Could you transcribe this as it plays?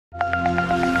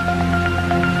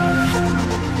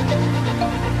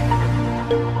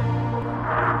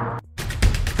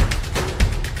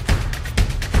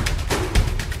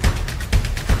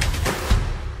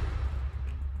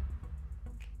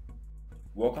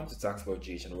Welcome to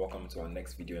TaxLawGH and welcome to our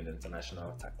next video in the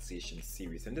International Taxation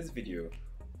series. In this video,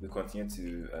 we continue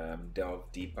to delve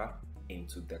deeper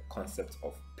into the concept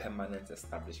of permanent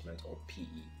establishment, or PE,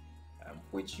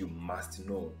 which you must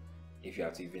know if you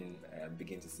have to even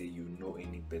begin to say you know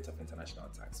any bit of international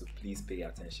tax. So please pay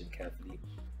attention carefully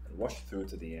and watch through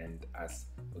to the end, as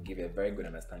we'll give you a very good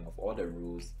understanding of all the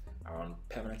rules around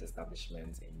permanent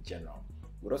establishments in general.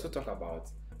 We'll also talk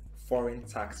about foreign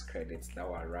tax credits that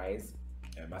will arise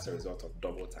as a result of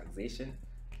double taxation,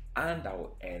 and I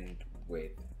will end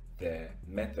with the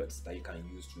methods that you can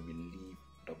use to relieve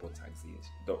double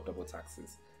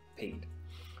taxes paid.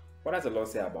 What does the law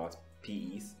say about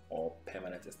PEs, or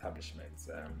permanent establishments?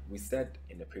 We said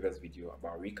in the previous video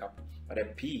about recap that a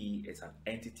PE is an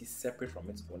entity separate from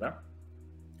its owner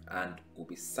and will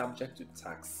be subject to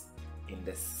tax in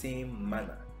the same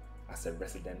manner as a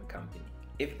resident company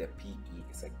if the PE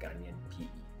is a Ghanaian PE.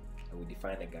 And we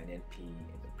defined a Ghanaian PE in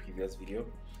the previous video.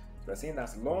 So we're saying that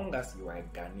as long as you are a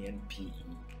Ghanaian PE,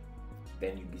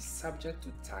 then you'll be subject to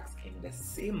tax in the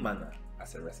same manner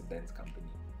as a resident company.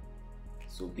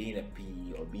 So being a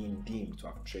PE or being deemed to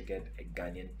have triggered a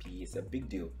Ghanaian PE is a big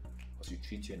deal, because we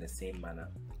treat you in the same manner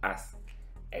as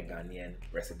a Ghanaian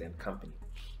resident company.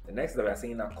 The next that we are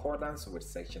saying, in accordance with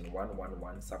section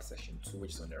 111 subsection 2,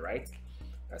 which is on the right,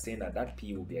 we are saying that that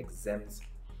PE will be exempt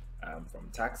from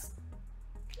tax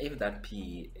if that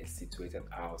PE is situated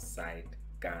outside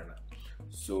Ghana.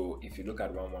 So if you look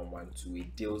at 1112,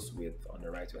 it deals with, on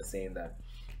the right, we are saying that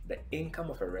the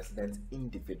income of a resident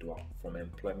individual from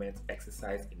employment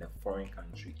exercised in a foreign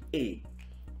country, A,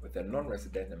 with a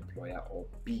non-resident employer, or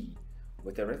B,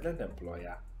 with a resident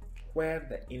employer, where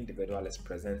the individual is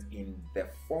present in the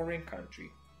foreign country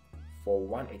for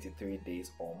 183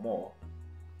 days or more,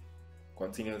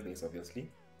 continuous days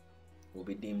obviously, will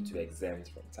be deemed to exempt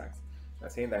from tax. Now,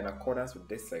 saying that in accordance with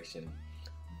this section,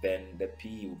 then the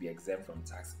PE will be exempt from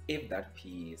tax if that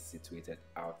PE is situated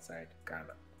outside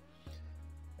Ghana.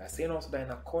 Now, saying also that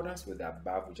in accordance with the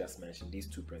above we just mentioned, these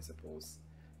two principles,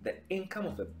 the income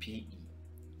of a PE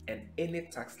and any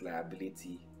tax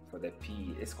liability for the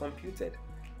PE is computed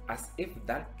as if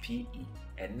that PE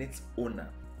and its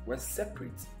owner were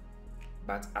separate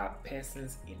but are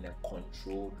persons in a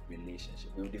controlled relationship.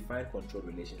 We will define controlled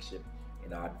relationship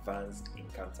in our advanced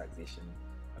income taxation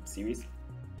series,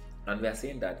 and we are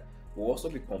saying that will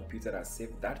also be computed as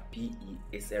if that PE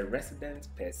is a resident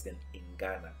person in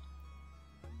Ghana,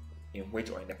 in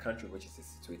which, or in the country which it is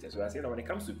situated. So we are saying that when it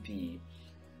comes to PE,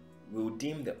 we will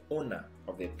deem the owner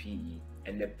of the PE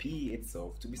and the PE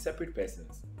itself to be separate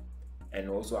persons, and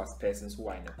also as persons who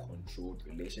are in a controlled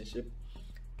relationship,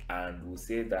 and we'll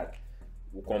say that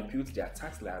we'll compute their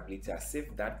tax liability as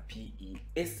if that PE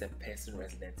is a person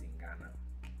resident in Ghana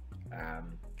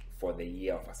for the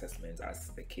year of assessment, as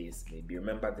the case may be.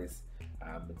 Remember this,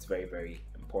 it's very, very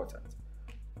important.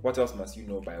 What else must you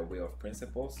know by way of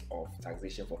principles of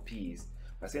taxation for PEs?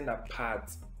 We're saying that Part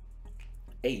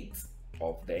 8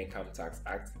 of the Income Tax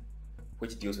Act,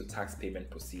 which deals with tax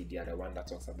payment procedure, the one that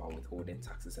talks about withholding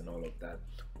taxes and all of that,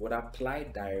 would apply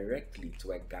directly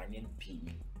to a Ghanaian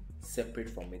PE separate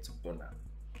from its owner.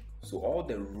 So all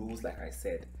the rules, like I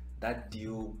said, that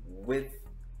deal with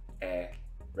a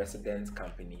resident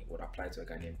company would apply to a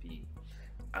Ghanaian PE.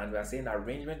 And we are saying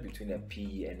arrangement between a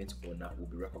PE and its owner will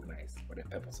be recognized for the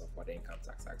purpose of what the Income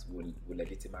Tax Act will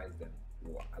legitimize them,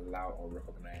 will allow or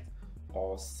recognize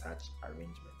all such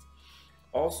arrangements.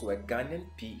 Also, a Ghanaian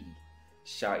PE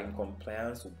shall, in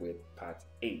compliance with Part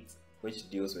 8, which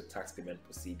deals with tax payment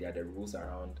procedure, the rules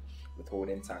around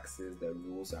withholding taxes, the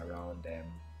rules around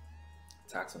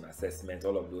tax on assessment,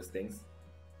 all of those things,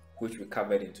 which we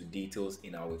covered into details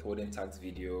in our withholding tax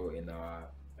video, in our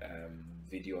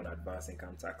video on advanced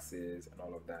income taxes and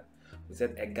all of that. We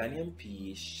said a Ghanaian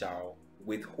PE shall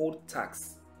withhold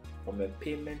tax from a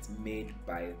payment made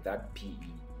by that PE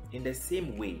in the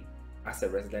same way as a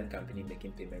resident company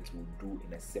making payments will do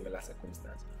in a similar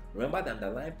circumstance. Remember, the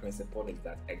underlying principle is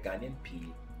that a Ghanaian PE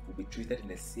will be treated in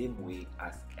the same way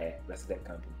as a resident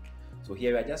company. So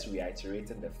here we are just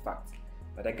reiterating the fact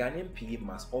that a Ghanaian PE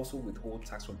must also withhold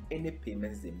tax from any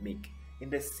payments they make in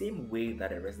the same way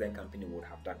that a resident company would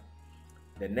have done.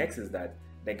 The next is that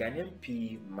the Ghanaian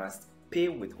PE must pay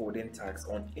withholding tax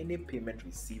on any payment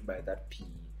received by that PE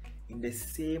in the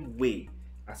same way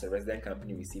as a resident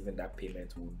company receiving that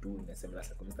payment will do in a similar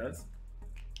circumstance.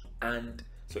 And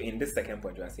so in this second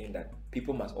point, we are saying that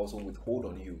people must also withhold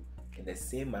on you in the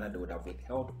same manner they would have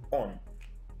withheld on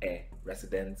a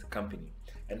resident company.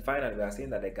 And finally, we are saying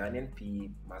that the Ghanaian PE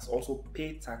must also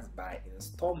pay tax by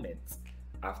installments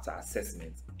after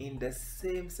assessment in the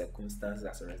same circumstances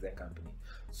as a resident company.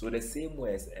 So the same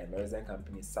way as a resident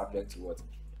company is subject to what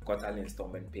quarterly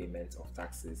installment payments of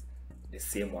taxes, the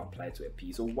same will apply to a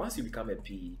PE. So once you become a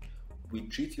PE, we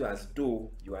treat you as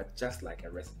though you are just like a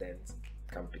resident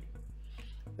company.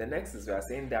 The next is we are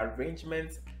saying the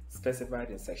arrangement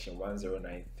specified in section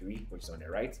 1093, which is on the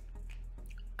right,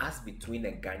 as between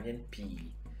a Ghanaian PE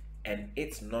and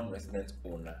its non-resident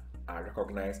owner are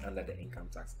recognized under the Income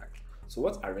Tax Act. So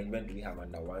what arrangement do we have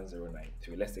under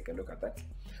 1093? Let's take a look at that.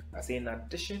 I say in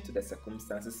addition to the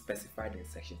circumstances specified in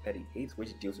section 38,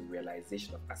 which deals with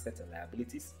realization of assets and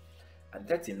liabilities, and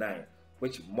 39,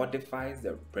 which modifies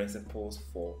the principles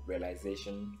for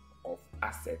realization of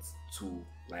assets to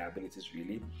liabilities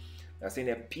really. Now saying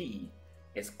a PE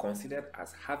is considered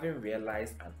as having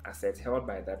realized an asset held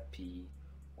by that PE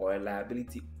or a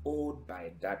liability owed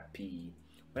by that PE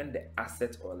when the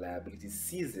asset or liability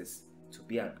ceases to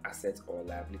be an asset or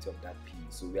liability of that PE.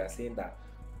 So we are saying that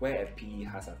where a PE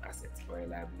has an asset or a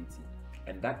liability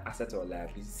and that asset or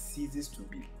liability ceases to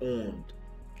be owned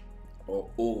or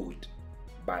owed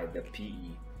by the PE,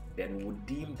 then we would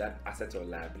deem that asset or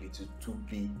liability to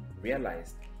be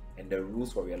realized, and the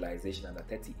rules for realization under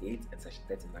 38 and section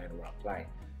 39 will apply.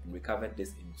 And we covered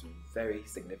this into very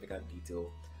significant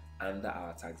detail under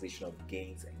our taxation of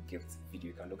gains and gifts video.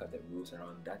 You can look at the rules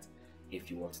around that if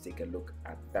you want to take a look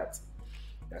at that.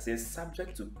 That says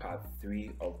subject to part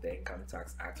 3 of the Income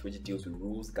Tax Act, which deals with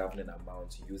rules governing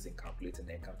amounts used in calculating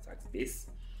the income tax base.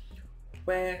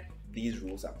 Where these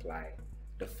rules apply,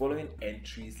 the following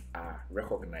entries are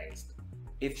recognized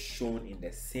if shown in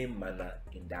the same manner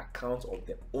in the account of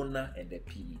the owner and the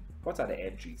PE. What are the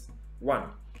entries? 1.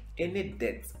 Any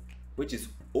debt which is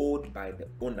owed by the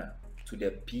owner to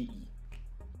the PE,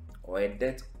 or a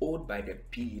debt owed by the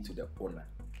PE to the owner,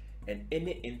 and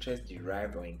any interest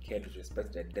derived or incurred with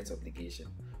respect to the debt obligation.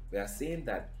 We are saying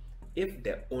that if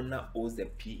the owner owes the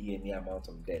PE any amount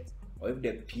of debt, or if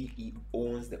the PE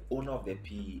owns the owner of the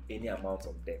PE any amount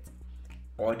of debt,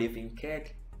 or they've incurred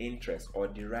interest or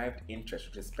derived interest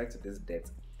with respect to this debt,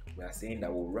 we are saying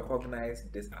that we'll recognize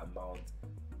this amount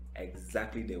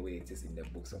exactly the way it is in the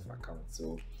books of accounts.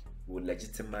 So we'll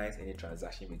legitimize any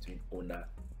transaction between owner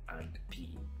and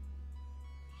PE.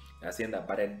 We are saying that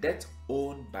but a debt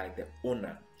owned by the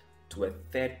owner to a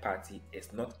third party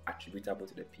is not attributable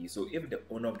to the PE. So if the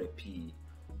owner of the PE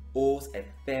owes a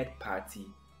third party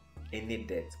any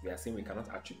debt, we are saying we cannot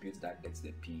attribute that debt to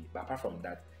the PE. But apart from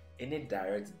that, any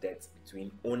direct debt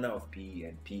between owner of PE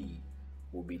and PE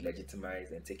will be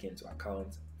legitimized and taken into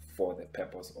account for the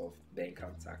purpose of the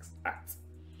Income Tax Act.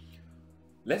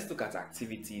 Let's look at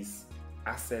activities,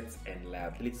 assets, and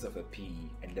liabilities of a PE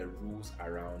and the rules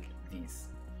around these.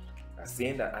 Are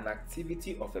saying that an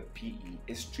activity of a PE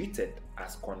is treated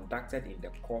as conducted in the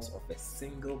course of a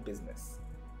single business.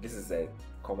 This is a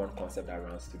common concept that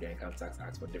runs through the Income Tax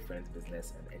Act for different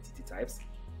business and entity types.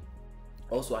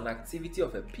 Also, an activity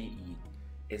of a PE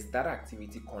is that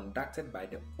activity conducted by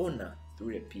the owner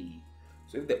through the PE.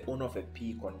 So if the owner of a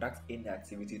PE conducts any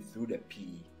activity through the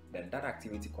PE, then that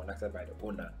activity conducted by the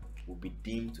owner will be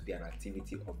deemed to be an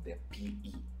activity of the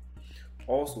PE.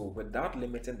 Also, without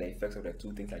limiting the effects of the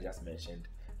two things I just mentioned,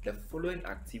 the following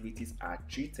activities are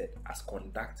treated as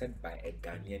conducted by a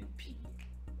Ghanaian PE.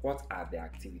 What are the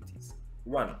activities?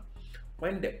 1.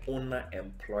 When the owner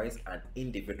employs an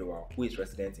individual who is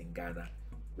resident in Ghana,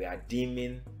 we are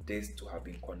deeming this to have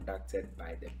been conducted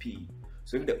by the PE.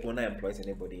 So if the owner employs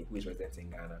anybody who is resident in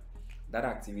Ghana, that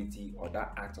activity or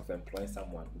that act of employing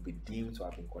someone will be deemed to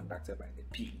have been conducted by the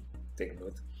PE. Take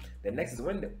note. The next is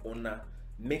when the owner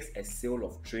makes a sale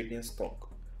of trading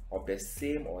stock of the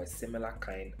same or a similar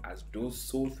kind as those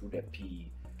sold through the PE,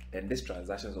 then this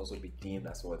transaction will also be deemed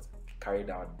as what? Carried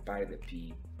out by the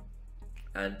PE.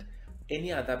 And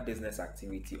any other business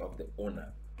activity of the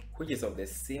owner which is of the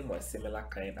same or similar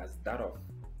kind as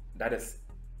that is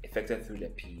effected through the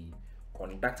PE,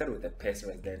 conducted with a person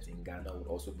resident in Ghana, would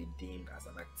also be deemed as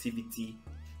an activity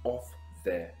of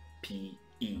the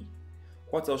PE.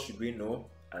 What else should we know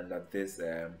under this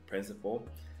principle?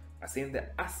 As in, the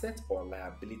asset or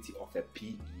liability of a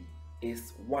PE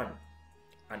is 1.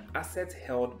 An asset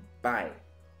held by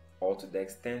or to the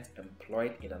extent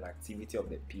employed in an activity of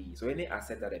the PE. So any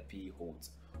asset that a PE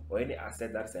holds or any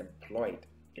asset that is employed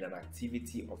in an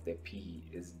activity of the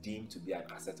PE is deemed to be an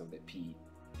asset of the PE.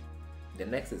 The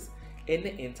next is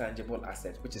any intangible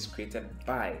asset which is created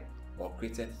by or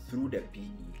created through the PE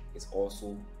is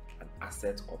also an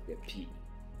asset of the PE.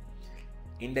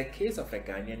 In the case of a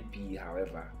Ghanaian PE,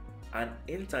 however, an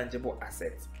intangible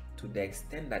asset to the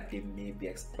extent that they may be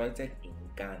exploited in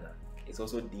Ghana is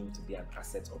also deemed to be an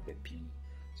asset of the PE.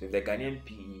 So if the Ghanaian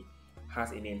PE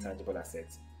has any intangible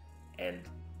assets and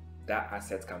that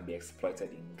asset can be exploited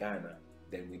in Ghana,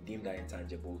 then we deem that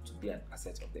intangible to be an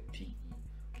asset of the PE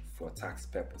for tax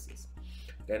purposes.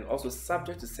 Then also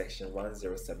subject to section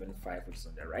 1075, which is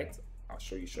on the right, I'll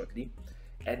show you shortly,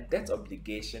 a debt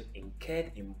obligation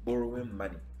incurred in borrowing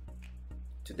money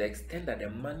to the extent that the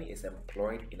money is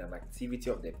employed in an activity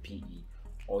of the PE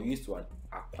or used to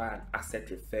acquire an asset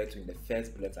referred to in the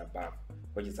first bullet above,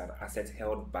 which is an asset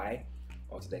held by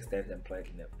or to the extent employed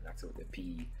in an activity of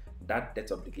the PE. That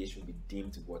debt obligation will be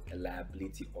deemed what a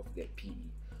liability of the PE.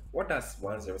 What does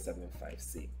 1075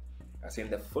 say? As in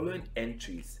the following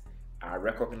entries are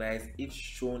recognized if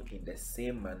shown in the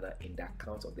same manner in the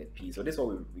account of the PE. So this is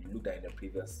what we looked at in the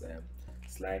previous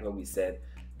slide, where we said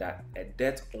that a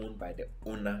debt owned by the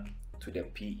owner to the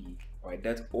PE or a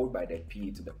debt owed by the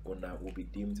PE to the owner will be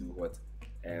deemed to be what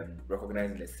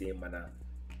recognized in the same manner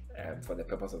for the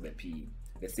purpose of the PE.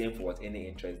 The same for what any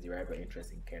interest derived or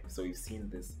interest incurred. So you've seen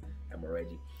this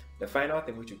already. The final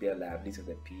thing which will be a liability of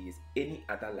the PE is any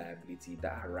other liability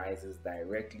that arises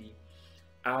directly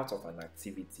out of an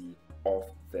activity of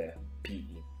the PE.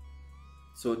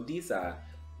 So these are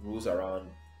rules around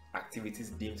activities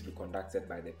deemed to be conducted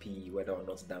by the PE, whether or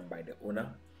not done by the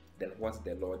owner, then what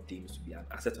the law deems to be an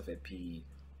asset of a PE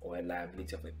or a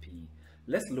liability of a PE.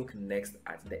 Let's look next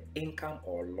at the income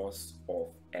or loss of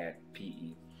a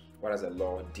PE. What does the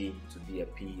law deem to be a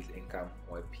PE's income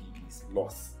or a PE's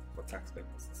loss for tax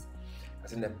purposes?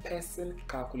 As in, the person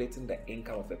calculating the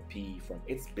income of a PE from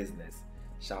its business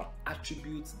shall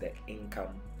attribute the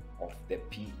income of the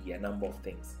PE a number of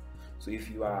things. So if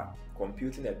you are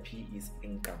computing a PE's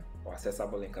income or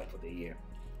assessable income for the year,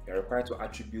 you're required to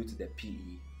attribute to the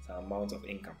PE some amount of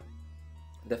income.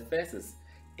 The first is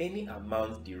any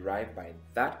amount derived by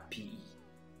that PE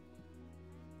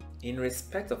in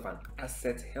respect of an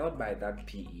asset held by that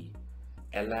PE,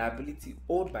 a liability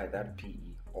owed by that PE,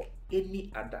 or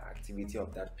any other activity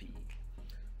of that PE.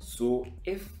 So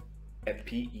if a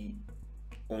PE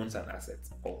owns an asset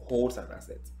or holds an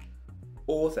asset,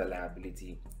 owes a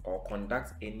liability, or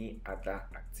conducts any other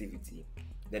activity,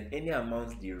 then any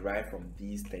amounts derived from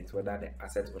these things, whether the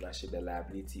asset ownership, the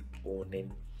liability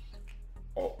owning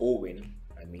or owing,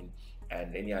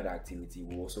 and any other activity,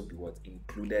 will also be what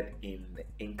included in the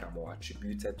income or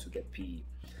attributed to the PE.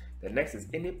 The next is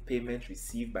any payment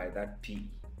received by that PE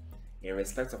in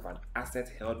respect of an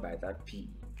asset held by that PE,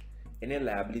 any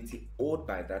liability owed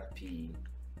by that PE,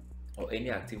 or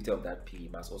any activity of that PE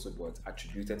must also be what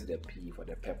attributed to the PE for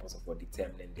the purpose of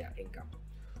determining their income.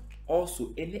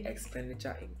 Also, any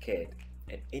expenditure incurred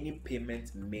and any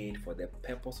payment made for the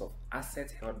purpose of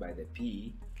assets held by the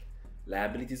PE,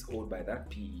 liabilities owed by that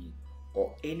PE,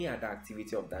 or any other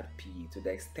activity of that PE to the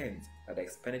extent that the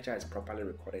expenditure is properly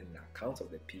recorded in the account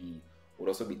of the PE would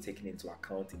also be taken into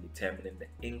account in determining the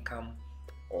income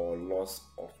or loss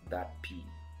of that PE.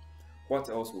 What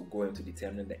else will go into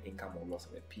determining the income or loss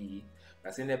of a PE?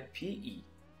 As in, a PE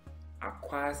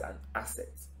acquires an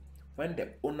asset when the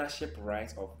ownership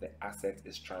rights of the asset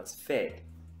is transferred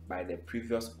by the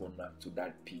previous owner to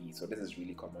that PE. So this is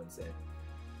really common sense.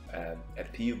 A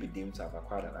PE will be deemed to have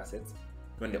acquired an asset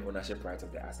when the ownership rights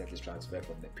of the asset is transferred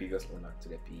from the previous owner to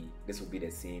the PE. This will be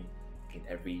the same in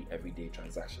everyday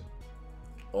transaction.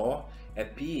 Or a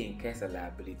PE incurs a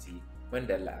liability when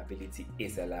the liability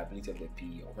is a liability of the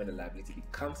PE, or when the liability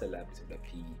becomes a liability of the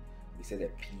PE, we say the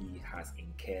PE has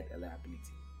incurred a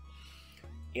liability.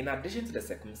 In addition to the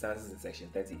circumstances in section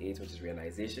 38, which is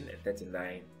realization, and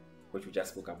 39, which we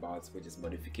just spoke about, which is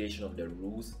modification of the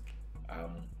rules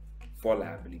for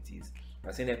liabilities,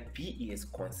 we're saying a PE is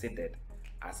considered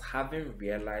as having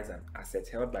realized an asset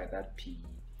held by that PE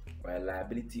or a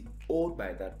liability owed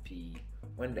by that PE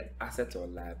when the asset or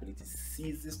liability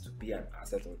ceases to be an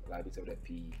asset or liability of the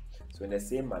PE. So in the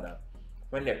same manner,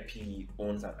 when the PE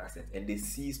owns an asset and they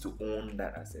cease to own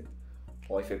that asset,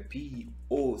 or if a PE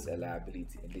owes a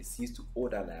liability and they cease to owe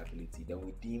that liability, then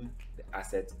we deem the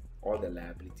asset or the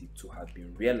liability to have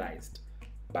been realized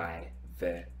by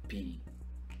the PE.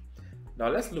 Now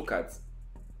let's look at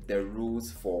the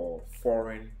rules for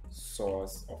foreign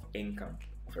source of income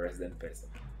of a resident person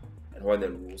and what the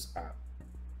rules are.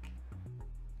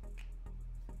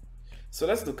 So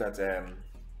let's look at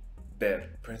the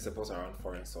principles around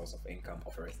foreign source of income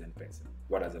of a resident person.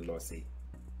 What does the law say?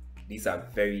 These are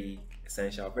very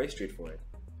essential, very straightforward,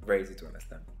 very easy to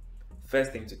understand.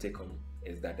 First thing to take home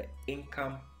is that the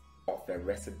income of a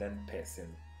resident person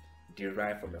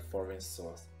derived from a foreign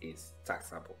source is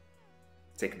taxable.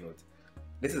 Take note.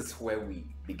 This is where we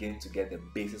begin to get the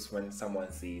basis when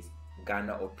someone says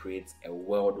Ghana operates a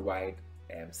worldwide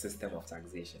system of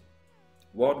taxation.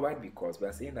 Worldwide, because we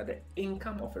are saying that the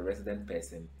income of a resident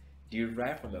person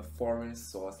derived from a foreign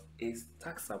source is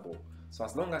taxable. So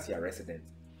as long as you are resident,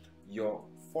 your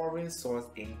foreign source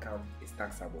income is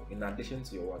taxable in addition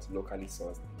to your locally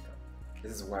sourced income.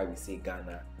 This is why we say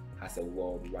Ghana has a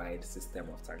worldwide system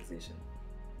of taxation.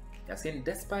 We are saying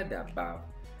despite the above,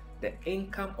 the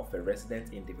income of a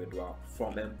resident individual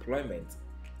from employment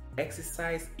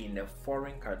exercised in a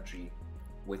foreign country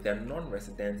with a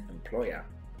non-resident employer,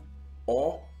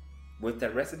 or with a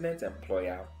resident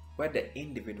employer where the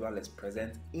individual is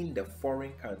present in the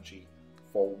foreign country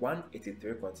for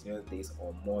 183 continuous days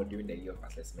or more during the year of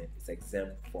assessment, is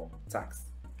exempt from tax.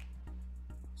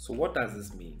 So what does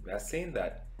this mean? We are saying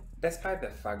that despite the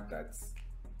fact that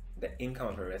the income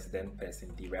of a resident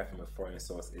person derived from a foreign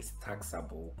source is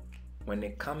taxable, when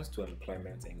it comes to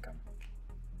employment income,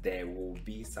 there will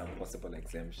be some possible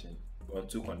exemption on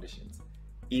two conditions.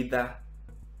 Either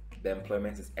the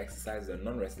employment is exercised as a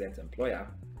non-resident employer,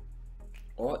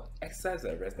 or exercised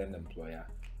as a resident employer,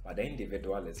 but the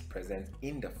individual is present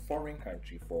in the foreign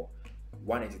country for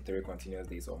 183 continuous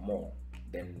days or more,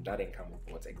 then that income will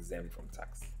be exempt from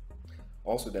tax.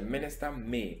 Also, the minister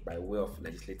may, by way of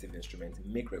legislative instrument,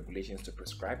 make regulations to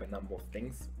prescribe a number of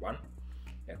things. One,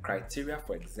 the criteria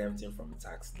for exempting from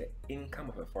tax the income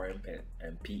of a foreign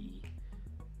PE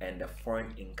and the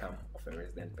foreign income of a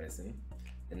resident person.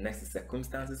 The next is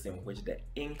circumstances in which the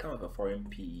income of a foreign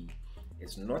PE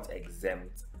is not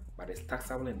exempt but is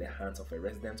taxable in the hands of a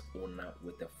resident owner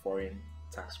with a foreign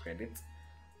tax credit,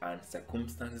 and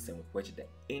circumstances in which the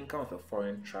income of a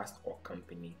foreign trust or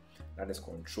company that is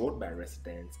controlled by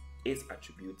residents is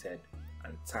attributed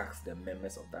and taxed the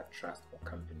members of that trust or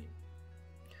company.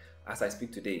 As I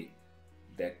speak today,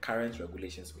 the current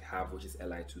regulations we have, which is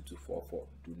LI 2244,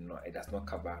 it does not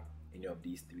cover any of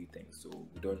these three things. So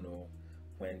we don't know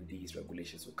when these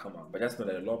regulations will come out. But just know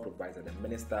that the law provides that the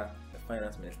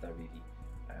finance minister really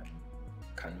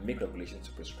can make regulations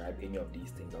to prescribe any of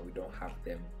these things, but we don't have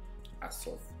them as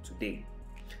of today.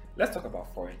 Let's talk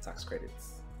about foreign tax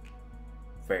credits.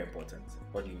 Very important.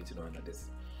 What do you need to know under this?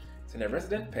 So in a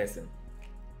resident person,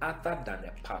 other than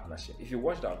a partnership, if you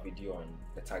watched our video on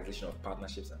the taxation of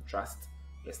partnerships and trusts,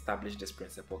 we established this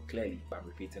principle clearly, but I'm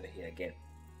repeating it here again.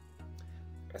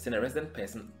 As in a resident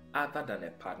person other than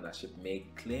a partnership may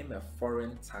claim a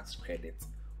foreign tax credit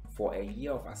for a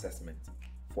year of assessment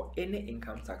for any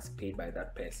income tax paid by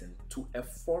that person to a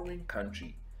foreign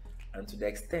country, and to the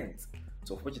extent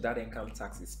to which that income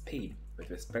tax is paid with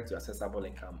respect to assessable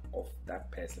income of that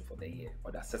person for the year,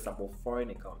 or the assessable foreign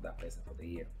income of that person for the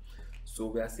year. So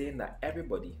we are saying that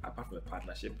everybody, apart from a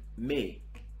partnership, may,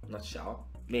 not shall,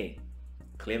 may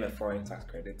claim a foreign tax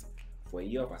credit for a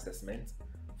year of assessment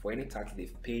for any tax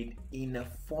they've paid in a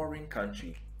foreign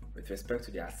country with respect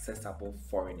to their assessable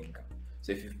foreign income.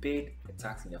 So if you've paid a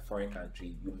tax in a foreign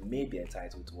country, you may be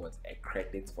entitled towards a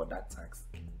credit for that tax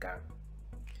in Ghana.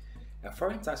 A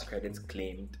foreign tax credit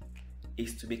claimed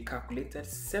is to be calculated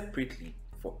separately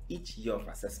for each year of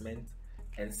assessment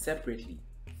and separately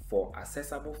for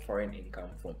assessable foreign income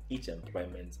from each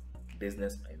employment,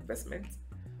 business, or investment.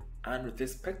 And with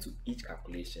respect to each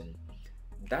calculation,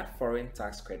 that foreign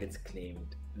tax credit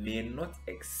claimed may not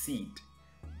exceed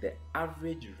the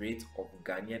average rate of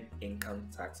Ghanaian income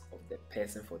tax of the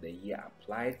person for the year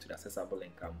applied to the assessable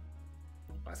income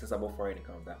or assessable foreign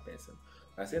income of that person.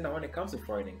 I'm saying that when it comes to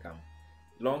foreign income,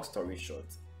 long story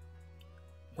short,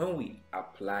 when we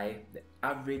apply the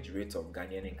average rate of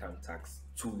Ghanaian income tax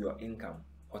to your income,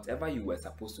 whatever you were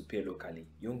supposed to pay locally,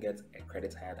 you won't get a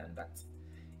credit higher than that.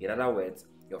 In other words,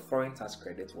 your foreign tax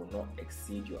credit will not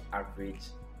exceed your average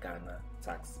Ghana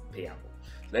tax payable.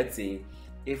 So let's say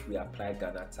if we apply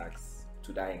Ghana tax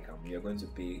to that income, you're going to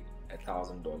pay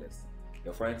 $1,000.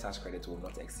 Your foreign tax credit will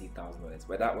not exceed $1,000.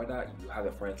 Whether you have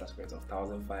a foreign tax credit of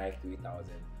 $1,500, $3,000,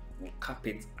 we'll cap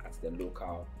it at the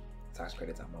local tax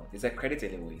credit amount. It's a credit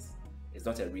anyways. It's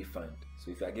not a refund.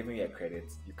 So if you are giving you a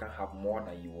credit, you can have more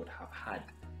than you would have had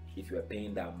if you were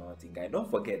paying that amount in Ghana. Don't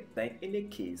forget that in any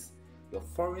case, your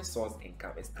foreign source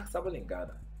income is taxable in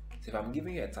Ghana. So if I'm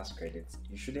giving you a tax credit,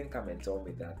 you shouldn't come and tell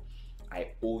me that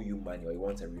I owe you money or you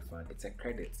want a refund. It's a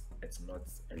credit, it's not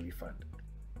a refund.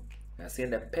 I'm saying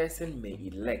the person may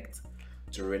elect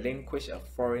to relinquish a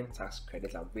foreign tax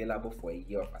credit available for a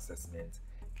year of assessment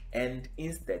and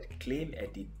instead claim a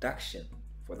deduction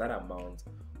for that amount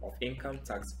of income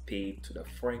tax paid to the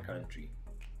foreign country.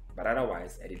 But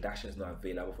otherwise, a deduction is not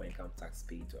available for income tax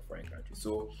paid to a foreign country.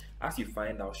 So as you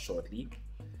find out shortly,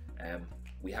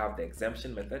 we have the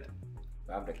exemption method,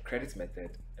 we have the credit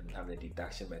method, and we have the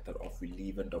deduction method of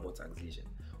relieving double taxation.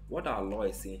 What our law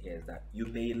is saying here is that you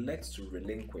may elect to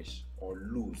relinquish or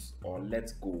lose or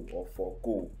let go or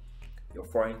forego your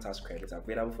foreign tax credits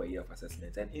available for a year of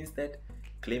assessment and instead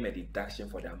claim a deduction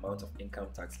for the amount of income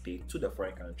tax paid to the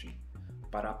foreign country.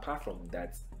 But apart from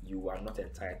that, you are not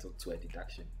entitled to a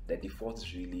deduction. The default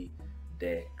is really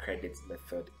the credit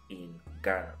method in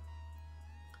Ghana.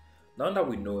 Now that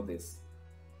we know this,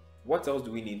 what else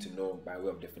do we need to know by way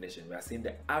of definition? We are saying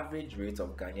the average rate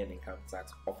of Ghanaian income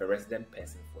tax of a resident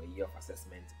person for a year of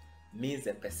assessment means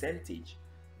the percentage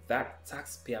that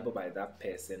tax payable by that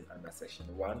person under Section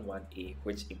 11A,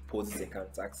 which imposes income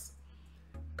tax,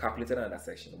 calculated under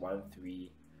Section 13,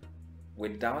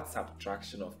 without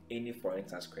subtraction of any foreign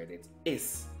tax credit,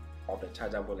 is of the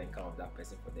chargeable income of that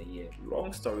person for the year.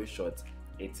 Long story short,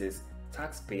 it is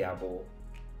tax payable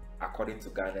according to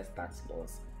Ghana's tax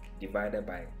laws divided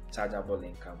by chargeable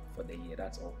income for the year.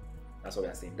 That's all. That's what we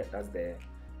are saying. That's the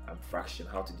fraction,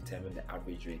 how to determine the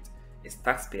average rate. It's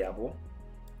tax payable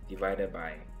divided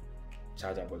by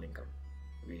chargeable income.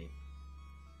 Really.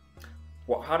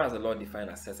 How does the law define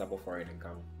assessable foreign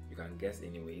income? You can guess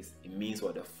anyways. It means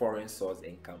what the foreign source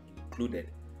income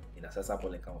included in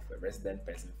assessable income of a resident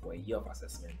person for a year of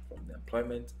assessment from the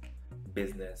employment,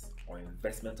 business, or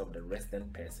investment of the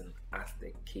resident person as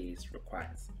the case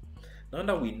requires. Now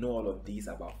that we know all of these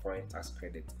about foreign tax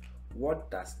credit,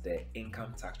 what does the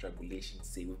income tax regulation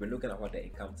say? We've been looking at what the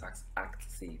Income Tax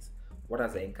Act says. What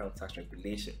does the income tax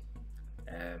regulation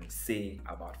say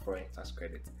about foreign tax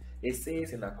credit? It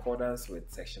says, in accordance with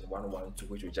Section 112,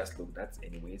 which we just looked at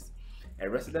anyways, a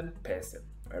resident person,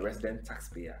 a resident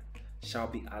taxpayer, shall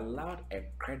be allowed a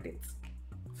credit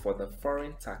for the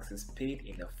foreign taxes paid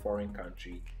in a foreign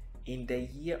country in the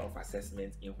year of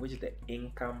assessment in which the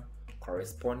income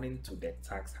corresponding to the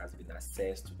tax has been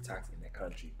assessed to tax in the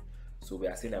country. So we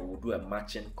are saying that we'll do a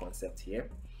matching concept here.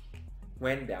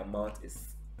 When the amount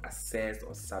is assessed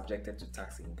or subjected to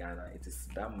tax in Ghana, it is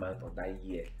that month or that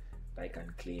year that you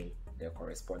can claim the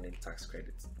corresponding tax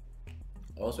credits.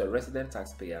 Also, a resident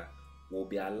taxpayer will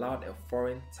be allowed a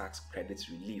foreign tax credit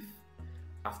relief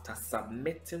after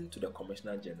submitting to the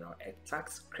Commissioner General a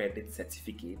tax credit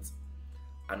certificate,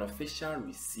 an official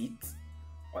receipt,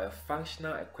 or a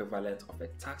functional equivalent of a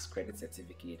tax credit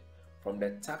certificate from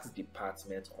the tax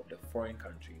department of the foreign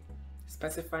country,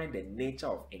 specifying the nature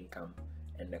of income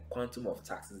and the quantum of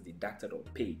taxes deducted or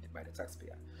paid by the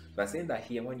taxpayer. So I'm saying that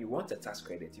here, when you want a tax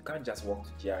credit, you can't just walk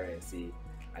to GRA and say,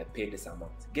 I paid this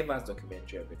amount. Give us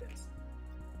documentary evidence.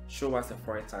 Show us a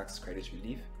foreign tax credit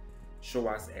relief. Show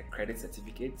us a credit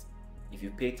certificate. If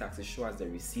you pay taxes, show us the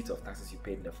receipt of taxes you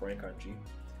paid in the foreign country,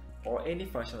 or any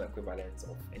functional equivalent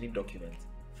of any document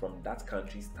from that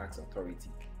country's tax authority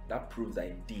that proves that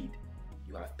indeed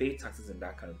you have paid taxes in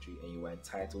that country and you are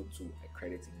entitled to a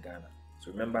credit in Ghana. So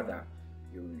remember that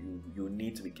you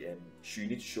need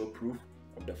to show proof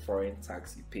of the foreign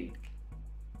tax you paid.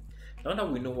 Now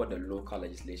that we know what the local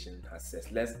legislation has said,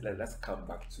 let's come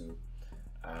back to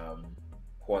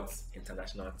what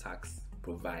international tax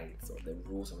provides, or the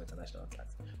rules of international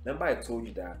tax. Remember, I told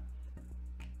you that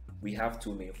we have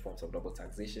two main forms of double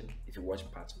taxation. If you watch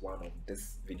part 1 of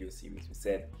this video series, we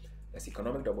said there's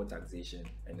economic double taxation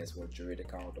and there's what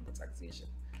juridical double taxation.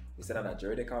 We said under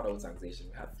juridical double taxation,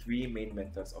 we have 3 main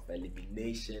methods of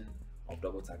elimination of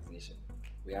double taxation.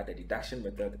 We had the deduction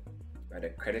method, we had the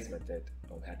credit method,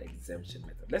 and we had the exemption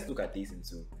method. Let's look at these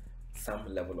into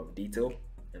some level of detail,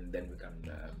 and then we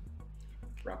can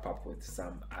wrap up with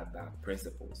some other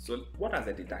principles. So what does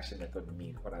the deduction method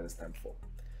mean? What does it stand for?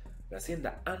 We are saying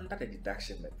that under the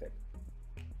deduction method,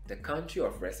 the country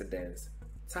of residence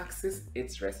taxes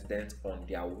its residents on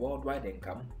their worldwide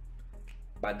income,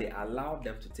 but they allow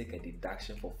them to take a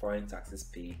deduction for foreign taxes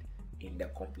paid in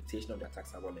the computation of their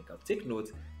taxable income. Take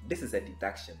note, this is a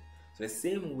deduction. So the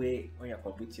same way when you're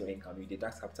computing your income, you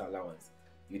deduct capital allowance,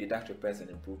 you deduct repairs and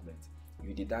improvement,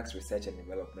 you deduct research and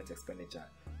development expenditure,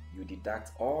 you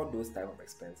deduct all those type of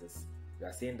expenses. We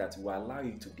are saying that we allow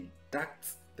you to deduct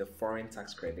the foreign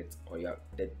tax credit, or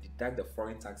deduct the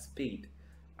foreign tax paid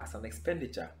as an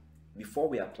expenditure before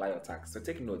we apply your tax. So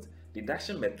take note,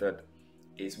 deduction method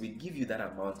is we give you that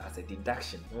amount as a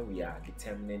deduction when we are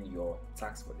determining your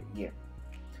tax for the year.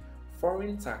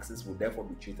 Foreign taxes will therefore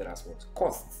be treated as what?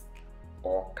 Costs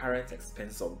or current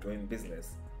expenses of doing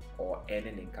business or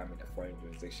earning income in a foreign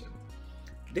jurisdiction.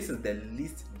 This is the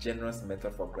least generous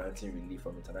method for granting relief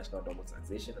from international double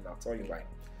taxation, and I'll tell you why.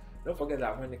 Don't forget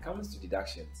that when it comes to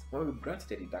deductions, when we grant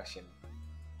a deduction,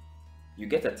 you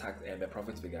get a tax and a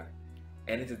profit figure,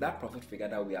 and it is that profit figure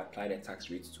that we apply the tax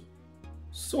rate to.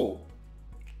 So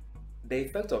the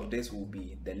effect of this will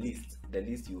be the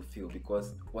least you feel,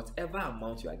 because whatever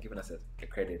amount you are given as a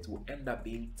credit will end up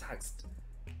being taxed.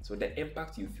 So the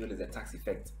impact you feel is the tax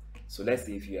effect. So let's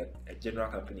say if you're a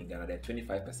general company in Ghana, then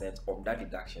 25% of that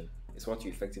deduction is what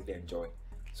you effectively enjoy.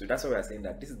 So that's why we are saying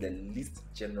that this is the least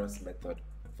generous method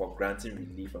for granting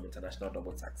relief from international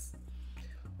double tax.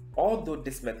 Although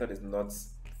this method is not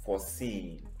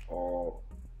foreseen or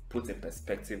put in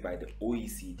perspective by the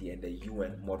OECD and the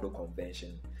UN Model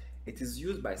Convention, it is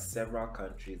used by several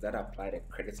countries that apply the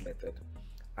credit method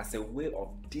as a way of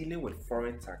dealing with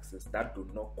foreign taxes that do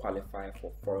not qualify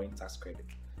for foreign tax credit,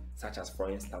 such as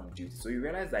foreign stamp duty. So you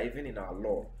realize that even in our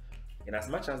law, in as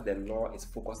much as the law is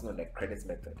focusing on the credit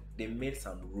method, they made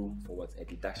some room for what a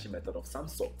deduction method of some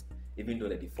sort, even though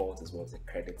the default is what the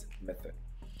credit method.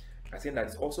 I think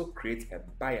that it also creates a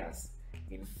bias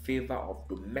in favor of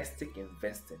domestic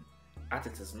investing, as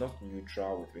it is not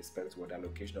neutral with respect to the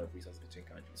allocation of resources between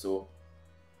countries. So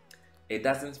it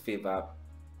doesn't favor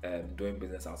doing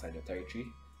business outside your territory.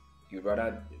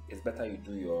 It's better you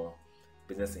do your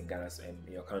business in Ghana,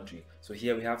 in your country. So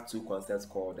here we have two concepts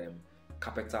called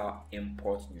capital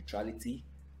import neutrality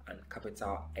and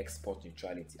capital export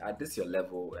neutrality. At this your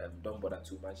level, don't bother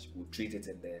too much. We'll treat it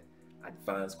in the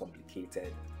advanced,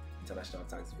 complicated international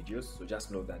tax videos. So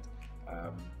just know that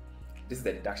this is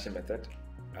the deduction method,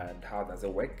 and how does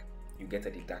it work? You get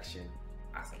a deduction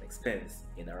as an expense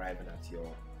in arriving at your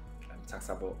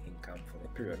taxable income for the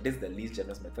period. This is the least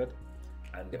generous method,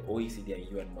 and the OECD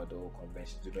and UN Model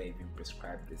Convention do not even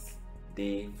prescribe this.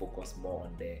 They focus more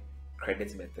on the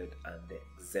credit method and the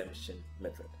exemption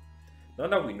method. Now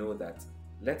that we know that,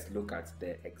 let's look at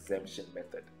the exemption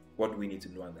method. What do we need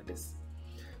to know under this?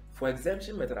 For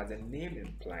exemption method, as the name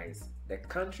implies, the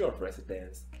country of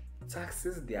residence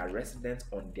taxes their residents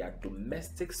on their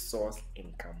domestic source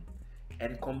income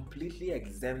and completely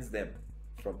exempts them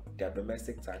from their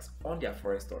domestic tax on their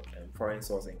foreign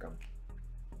source income.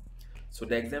 So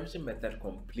the exemption method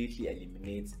completely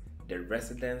eliminates the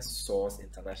residence source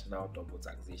international double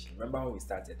taxation. Remember how we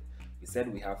started? We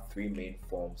said we have three main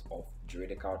forms of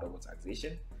juridical double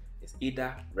taxation. It's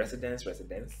either residence,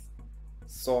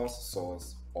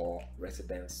 source, or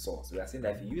residence source. We are saying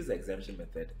that if you use the exemption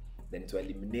method, then to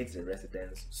eliminate the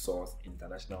residence source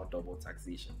international double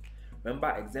taxation. Remember,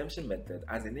 exemption method,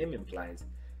 as the name implies,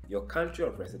 your country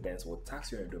of residence will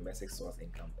tax you on your domestic source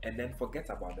income and then forget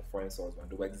about the foreign source one.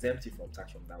 They will exempt you from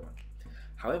tax from that one.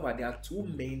 However, there are two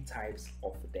main types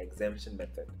of the exemption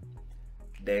method.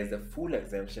 There's the full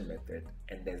exemption method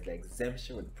and there's the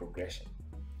exemption with progression.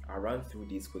 I'll run through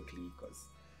these quickly because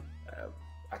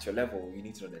at your level you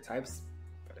need to know the types,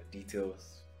 but the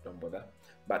details, don't bother.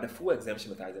 But the full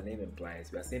exemption method, as the name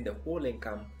implies, we are saying the whole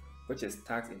income which is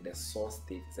taxed in the source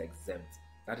state is exempt.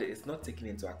 That is not taken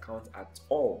into account at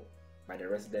all by the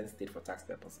resident state for tax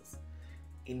purposes.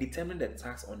 In determining the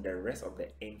tax on the rest of the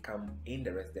income in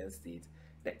the resident state,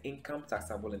 the income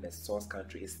taxable in the source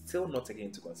country is still not taken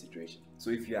into consideration. So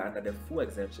if you are under the full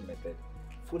exemption method,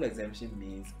 full exemption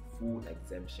means full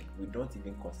exemption. We don't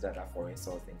even consider that foreign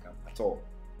source income at all.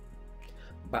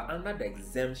 But under the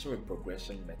exemption with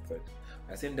progression method,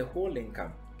 I think the whole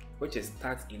income which is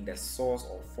taxed in the source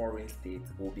or foreign state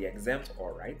will be exempt,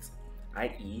 all right,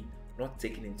 i.e. not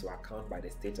taken into account by the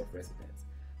state of residence.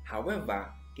 However,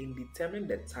 in determining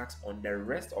the tax on the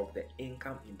rest of the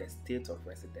income in the state of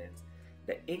residence,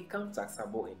 the income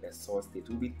taxable in the source state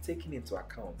will be taken into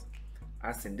account,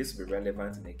 as in this will be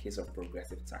relevant in the case of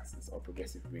progressive taxes or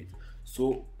progressive rates.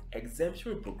 So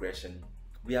exemption with progression,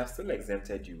 we have still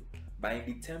exempted you, but in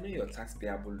determining your tax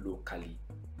payable locally,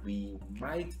 we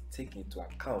might take into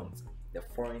account the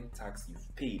foreign tax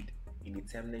you've paid in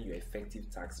determining your effective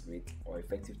tax rate or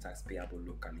effective tax payable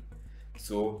locally.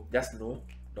 So just know,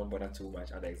 don't bother too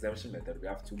much. Under exemption method, we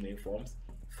have two main forms: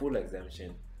 full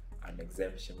exemption and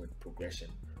exemption with progression.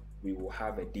 We will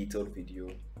have a detailed video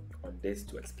on this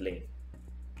to explain.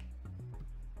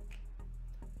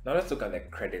 Now let's look at the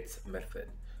credit method.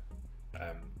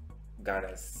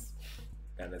 Ghana's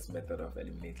method of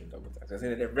eliminating double tax. I say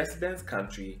that the residence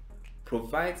country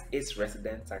provides its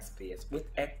resident taxpayers with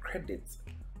a credit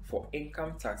for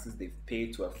income taxes they've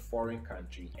paid to a foreign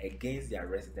country against their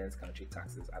residence country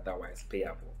taxes otherwise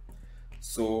payable.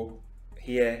 So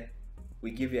here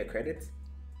we give you a credit,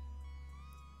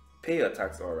 pay your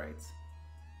tax, all right,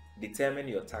 determine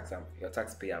your tax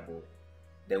payable,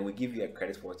 then we give you a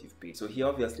credit for what you've paid. So here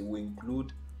obviously we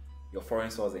include your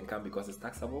foreign source income because it's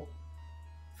taxable.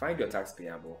 Find your tax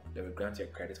payable, then we grant you a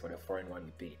credit for the foreign one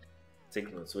you paid.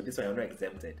 Take note, so this one you're not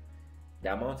exempted.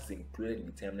 The amount is included in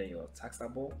determining your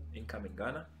taxable income in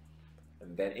Ghana,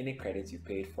 and then any credits you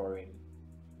paid foreign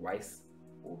wise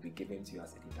will be given to you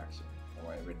as a deduction.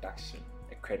 or a reduction,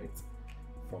 a credit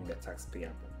from the tax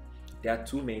payable. There are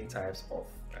two main types of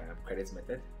credit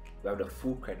method. We have the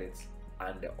full credit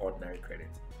and the ordinary credit.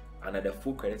 Under the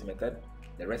full credit method,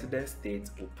 the resident state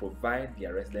will provide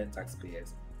their resident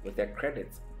taxpayers with a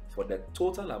credit for the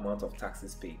total amount of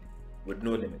taxes paid with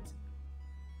no limit.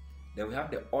 Then we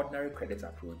have the ordinary credit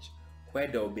approach, where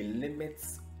there will be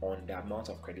limits on the amount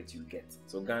of credit you get.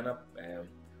 So Ghana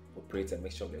operates a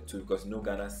mixture of the two, because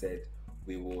Ghana said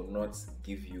we will not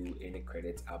give you any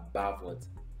credit above what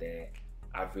the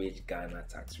average Ghana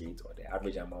tax rate or the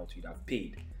average amount you'd have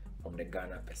paid from the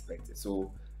Ghana perspective.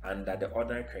 So under the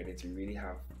ordinary credit, we really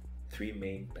have three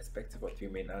main perspectives or three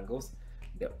main angles: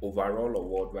 the overall or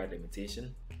worldwide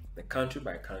limitation, the country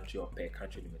by country or per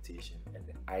country limitation, and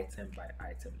the item by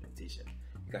item limitation.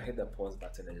 You can hit the pause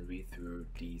button and read through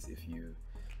these if you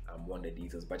want the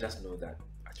details, but just know that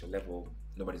at your level,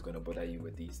 nobody's going to bother you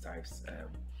with these types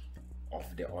of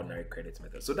the ordinary credit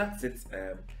method. So that's it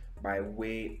by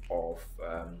way of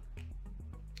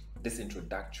this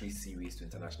introductory series to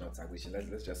international taxation.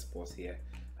 Let's just pause here.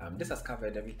 This has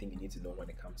covered everything you need to know when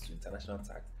it comes to international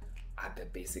tax at the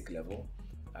basic level.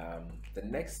 The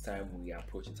next time we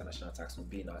approach international tax will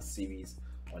be in our series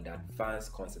on the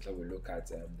advanced concepts, where we look at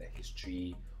the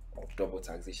history of double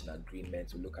taxation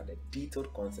agreements. We look at the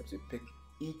detailed concepts. We pick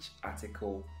each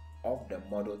article of the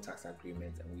model tax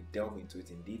agreement and we delve into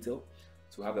it in detail.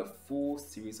 So we have a full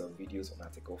series of videos on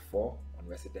Article 4 on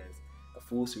residence, a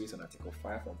full series on Article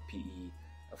 5 on PE,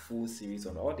 a full series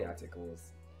on all the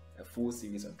articles, a full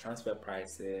series on transfer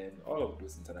pricing, all of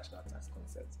those international tax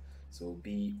concepts. So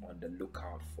be on the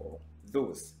lookout for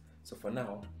those. So for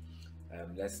now,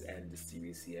 let's end the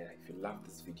series here. If you love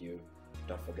this video,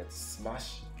 don't forget to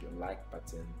smash your like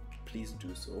button. Please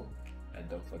do so, and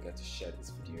don't forget to share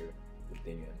this video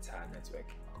within your entire network.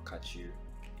 I'll catch you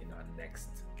in our next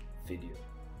video.